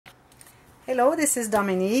Hello, this is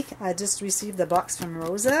Dominique. I just received the box from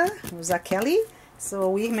Rosa Kelly. So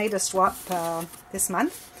we made a swap this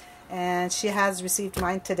month, and she has received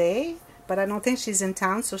mine today, but I don't think she's in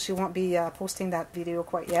town, so she won't be posting that video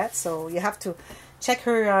quite yet. So you have to check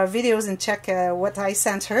her videos and check what I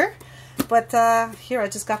sent her. But here, I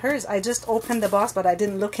just got hers. I just opened the box, but I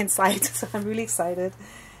didn't look inside, so I'm really excited.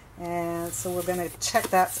 And so we're going to check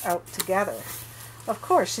that out together. Of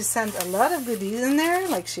course, she sent a lot of goodies in there,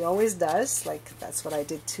 like she always does. Like, that's what I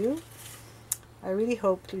did too. I really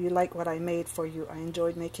hope you like what I made for you. I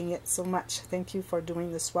enjoyed making it so much. Thank you for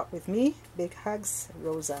doing the swap with me. Big hugs,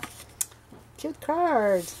 Rosa. Cute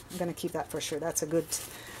card. I'm going to keep that for sure. That's a good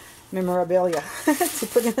memorabilia to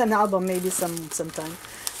put in an album maybe sometime.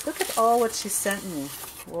 Look at all what she sent me.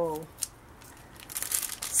 Whoa.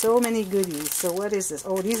 So many goodies. So what is this?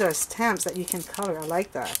 Oh, these are stamps that you can color. I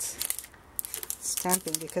like that.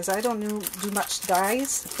 Stamping, because I don't do much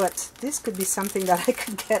dyes, but this could be something that I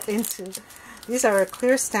could get into. These are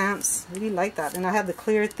clear stamps. I really like that. And I have the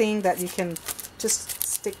clear thing that you can just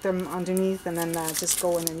stick them underneath and then just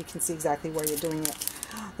go and then you can see exactly where you're doing it.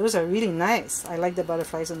 Those are really nice. I like the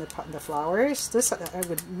butterflies and the flowers. This I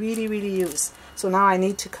would really use. So now I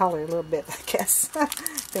need to color a little bit, I guess.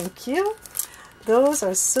 Thank you. Those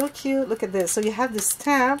are so cute. Look at this. So you have the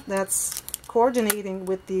stamp that's coordinating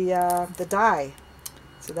with the die.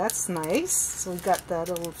 So that's nice. So we've got the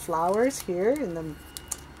little flowers here and the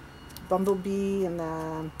bumblebee and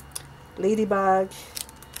the ladybug.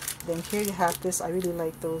 Then here you have this. I really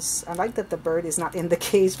like those. I like that the bird is not in the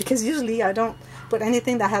cage, because usually I don't put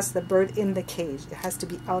anything that has the bird in the cage. It has to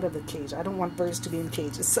be out of the cage. I don't want birds to be in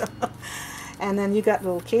cages. So. And then you got a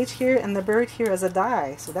little cage here and the bird here as a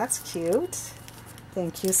die. So that's cute.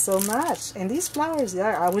 Thank you so much. And these flowers,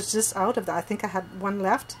 yeah, I was just out of that. I think I had one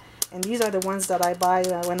left. And these are the ones that I buy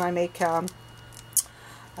when I make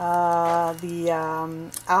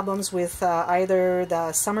albums with either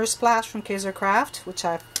the Summer Splash from Kaiser Craft, which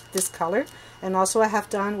I have this color. And also I have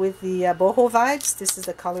done with the Boho Vibes. This is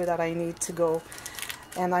the color that I need to go.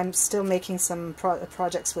 And I'm still making some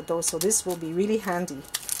projects with those. So this will be really handy.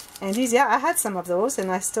 And these, yeah, I had some of those, and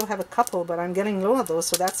I still have a couple, but I'm getting low of those,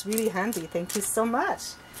 so that's really handy. Thank you so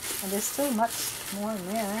much. And there's still much more in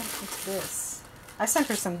there. What's this? I sent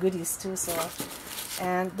her some goodies too, so.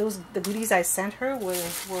 And the goodies I sent her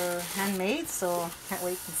were handmade, so can't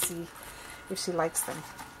wait to see if she likes them.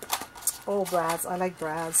 Oh, brads. I like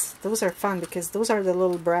brads. Those are fun, because those are the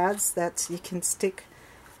little brads that you can stick.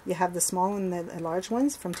 You have the small and the large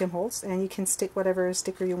ones from Tim Holtz, and you can stick whatever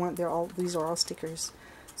sticker you want. These are all stickers.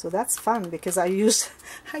 So that's fun, because I use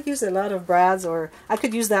a lot of brads, or I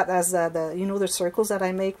could use that as the you know, the circles that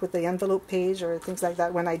I make with the envelope page or things like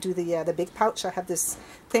that. When I do the big pouch, I have this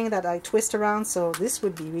thing that I twist around, so this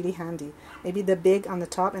would be really handy. Maybe the big on the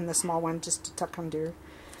top and the small one just to tuck under.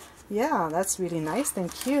 Yeah, that's really nice.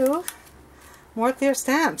 Thank you. More clear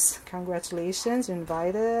stamps. Congratulations, you're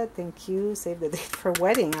invited. Thank you. Save the date for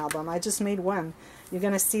wedding album. I just made one. You're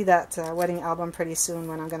going to see that wedding album pretty soon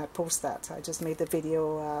when I'm going to post that. I just made the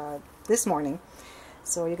video this morning.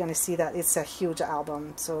 So you're going to see that it's a huge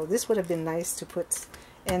album. So this would have been nice to put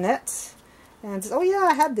in it. And oh yeah,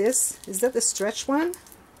 I had this. Is that the stretch one?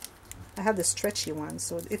 I have the stretchy one.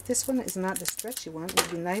 So if this one is not the stretchy one, it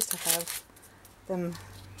would be nice to have them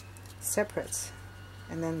separate.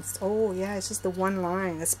 And then, oh yeah, it's just the one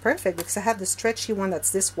line. That's perfect, because I have the stretchy one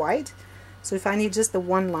that's this wide. So if I need just the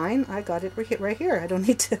one line, I got it right here. I don't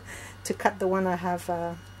need to cut the one I have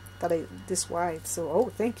this wide. So, oh,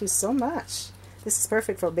 thank you so much. This is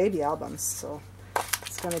perfect for baby albums. So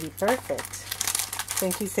it's going to be perfect.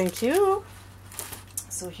 Thank you, thank you.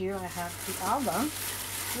 So here I have the album.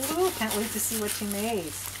 Ooh, can't wait to see what she made.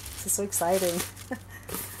 This is so exciting.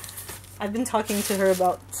 I've been talking to her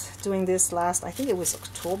about doing this last, I think it was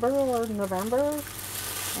October or November.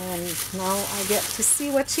 And now I get to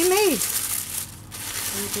see what she made.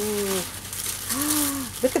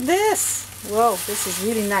 Look at this. Whoa, this is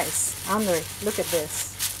really nice. Andre, look at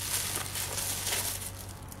this.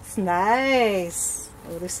 It's nice.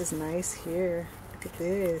 Oh, this is nice here. Look at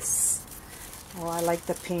this. Oh, I like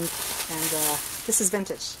the pink. And this is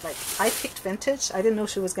vintage. Like, I picked vintage. I didn't know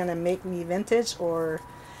she was going to make me vintage or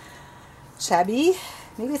shabby.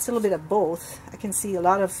 Maybe it's a little bit of both. I can see a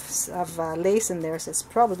lot of lace in there, so it's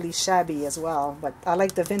probably shabby as well. But I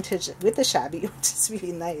like the vintage with the shabby, which is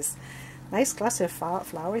really nice. Nice cluster of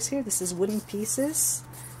flowers here. This is wooden pieces.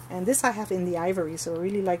 And this I have in the ivory, so I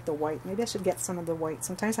really like the white. Maybe I should get some of the white.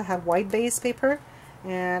 Sometimes I have white base paper,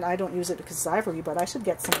 and I don't use it because it's ivory, but I should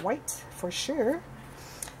get some white for sure.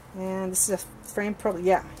 And this is a frame, probably,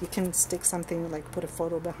 yeah, you can stick something, like put a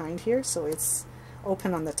photo behind here, so it's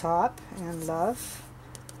open on the top, and love.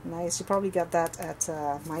 Nice. You probably got that at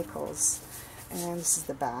Michael's. And this is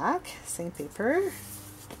the back, same paper.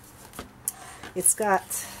 It's got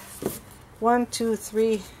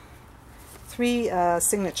three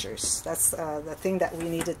signatures. That's the thing that we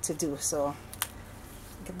needed to do. So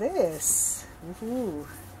look at this. Woohoo!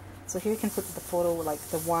 So here you can put the photo, like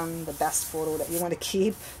the best photo that you want to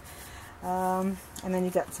keep. And then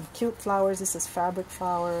you got some cute flowers. This is fabric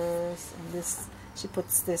flowers, and this, she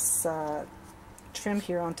puts this trim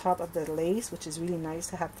here on top of the lace, which is really nice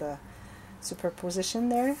to have the superposition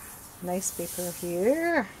there. Nice paper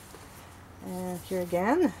here, and here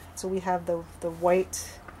again. So we have the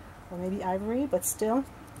white, or maybe ivory, but still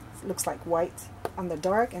it looks like white on the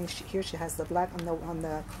dark, and here she has the black on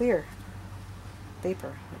the clear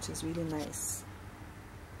paper, which is really nice.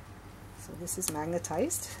 So this is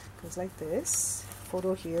magnetized, goes like this,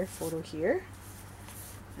 photo here,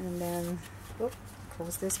 and then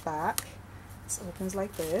close this back. This opens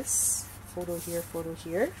like this, photo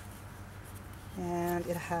here, and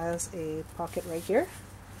it has a pocket right here.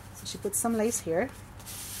 So she puts some lace here,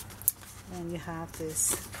 and you have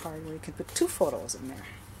this card where you can put 2 photos in there.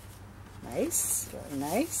 Nice, very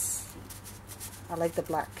nice. I like the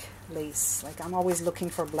black lace. Like, I'm always looking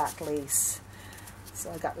for black lace,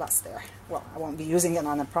 so I got lots there. Well, I won't be using it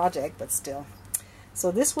on a project, but still.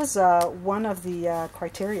 So this was one of the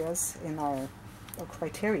criterias in our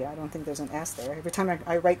criteria. I don't think there's an S there. Every time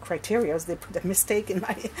I write criterias, they put a mistake in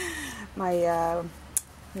my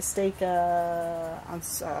mistake on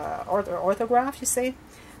orthograph, you say.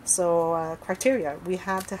 So criteria, we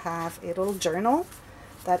had to have a little journal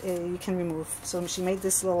that you can remove. So she made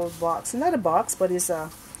this little box, not a box, but is a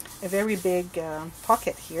very big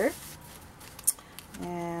pocket here.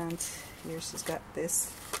 And here she's got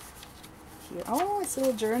this here. Oh, it's a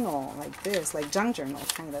little journal like this, like junk journal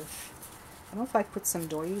kind of. I don't know if I put some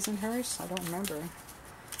doilies in hers, I don't remember.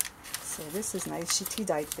 So this is nice. She tea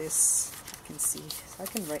dyed this, you can see. So I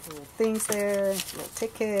can write little things there, little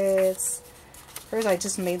tickets. Hers I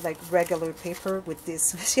just made like regular paper with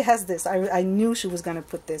this. She has this. I knew she was gonna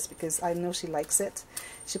put this because I know she likes it.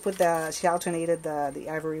 She alternated the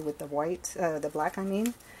ivory with the white, the black I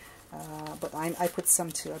mean. But I put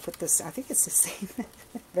some too. I put this, I think it's the same,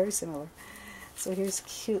 very similar. So here's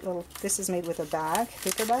cute little, this is made with a bag,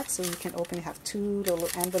 paper bag, so you can open, you have 2 little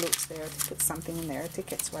envelopes there to put something in there,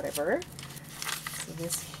 tickets, whatever. So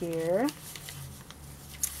this here,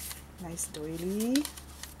 nice doily.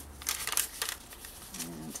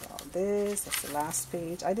 And all this, that's the last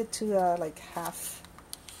page. I did 2, like half,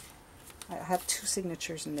 I have 2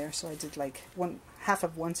 signatures in there, so I did like half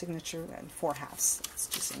of 1 signature and 4 halves. That's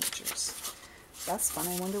 2 signatures. That's fun.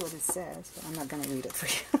 I wonder what it says, but I'm not going to read it for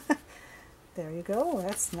you. There you go.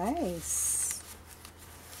 That's nice.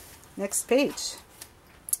 Next page.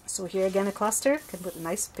 So here again a cluster. Can put a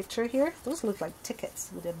nice picture here. Those look like tickets.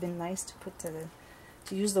 Would have been nice to put to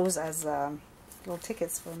use those as little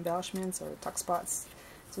tickets for embellishments or tuck spots.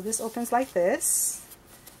 So this opens like this.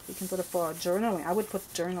 You can put it for journaling. I would put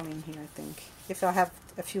journaling here, I think. If I have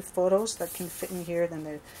a few photos that can fit in here,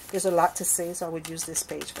 then there's a lot to say, so I would use this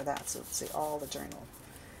page for that. So let's say all the journal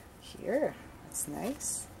here. That's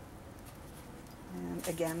nice. And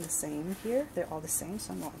again, the same here. They're all the same,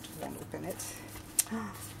 so I won't open it.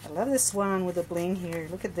 I love this one with the bling here.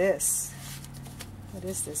 Look at this. What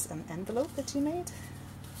is this? An envelope that you made?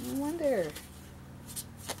 I wonder.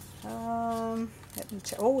 Let me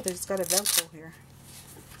check. Oh, there's got a Velcro here.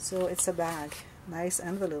 So it's a bag. Nice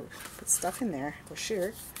envelope. Put stuff in there for sure.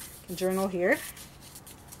 You can journal here.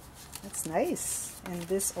 That's nice. And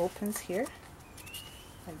this opens here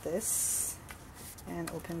like this,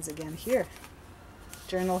 and opens again here.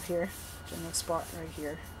 Journal here, journal spot right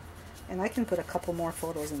here, and I can put a couple more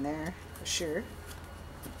photos in there for sure.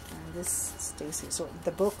 And this stays here. So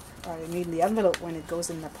the book, I mean the envelope, when it goes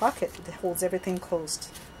in the pocket, it holds everything closed.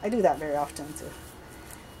 I do that very often too.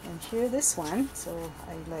 And here this one, so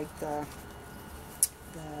I like the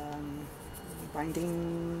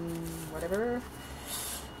binding whatever.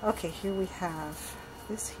 Okay, here we have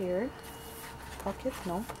this here, pocket,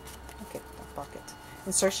 no, okay, pocket.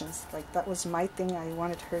 Insertions, like that was my thing. I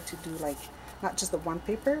wanted her to do like not just the one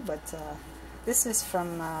paper, but this is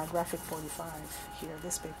from Graphic 45 here.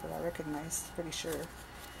 This paper I recognize, pretty sure.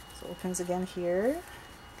 So it opens again here,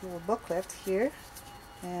 little booklet here,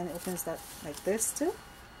 and it opens that like this too,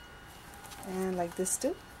 and like this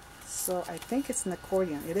too. So I think it's an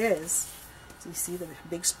accordion. It is. So you see the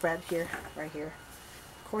big spread here, right here.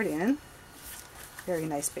 Accordion. Very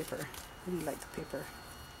nice paper. Really like the paper.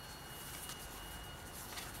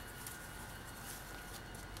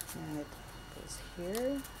 And it goes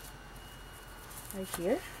here, right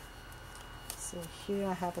here. So here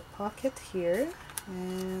I have a pocket here,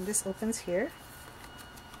 and this opens here,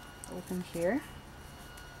 open here,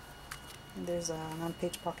 and there's a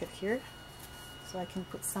one-page pocket here, so I can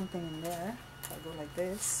put something in there. If I go like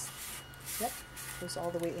this, yep, goes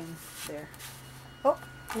all the way in there. Oh,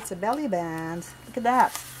 it's a belly band. Look at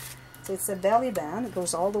that. So it's a belly band. It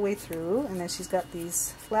goes all the way through, and then she's got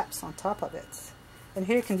these flaps on top of it. And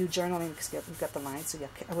here you can do journaling because you've got the lines. So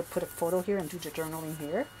I would put a photo here and do your journaling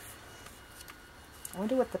here. I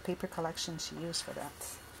wonder what the paper collection she used for that.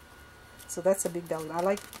 So that's a big belly. I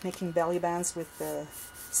like making belly bands with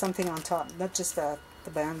something on top, not just the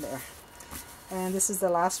band there. And this is the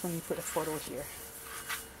last one. You put a photo here.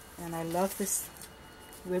 And I love this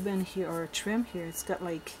ribbon here, or trim here. It's got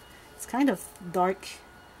like, it's kind of dark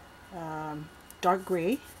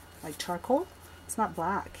gray, like charcoal. It's not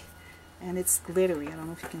black, and it's glittery. I don't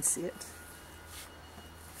know if you can see it.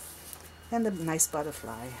 And the nice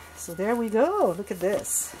butterfly. So there we go. Look at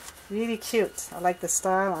this. Really cute. I like the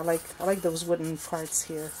style. I like those wooden parts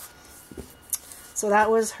here. So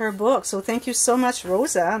that was her book. So thank you so much,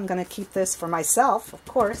 Rosa. I'm gonna keep this for myself, of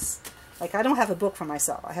course. Like, I don't have a book for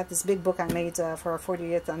myself. I have this big book I made for our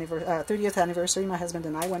 30th anniversary, my husband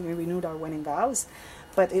and I, when we renewed our wedding vows.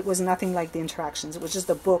 But it was nothing like the interactions. It was just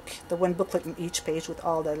the book, the one booklet in each page with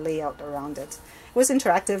all the layout around it. It was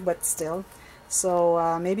interactive, but still.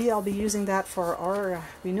 So maybe I'll be using that for our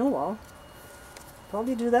renewal.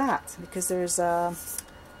 Probably do that, because there's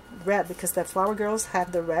red, because the Flower Girls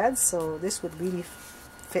have the red, so this would really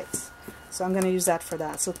fit. So I'm going to use that for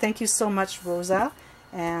that. So thank you so much, Rosa.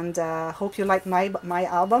 And hope you like my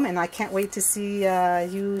album, and I can't wait to see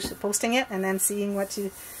you posting it and then seeing what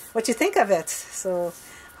you think of it. So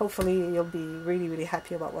hopefully you'll be really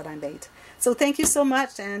happy about what I made. So thank you so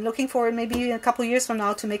much, and looking forward maybe a couple years from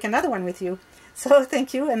now to make another one with you. So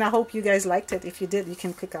thank you, and I hope you guys liked it. If you did, you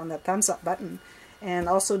can click on the thumbs up button, and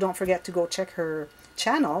also don't forget to go check her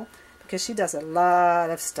channel, because she does a lot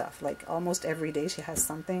of stuff. Like almost every day she has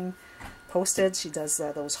something posted. She does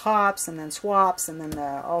those hops and then swaps and then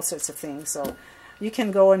all sorts of things. So you can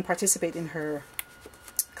go and participate in her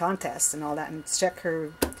contests and all that, and check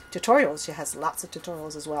her tutorials. She has lots of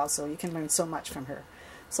tutorials as well, so you can learn so much from her.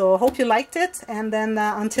 So I hope you liked it, and then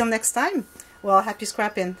until next time, well, happy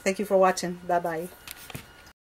scrapping. Thank you for watching. Bye bye.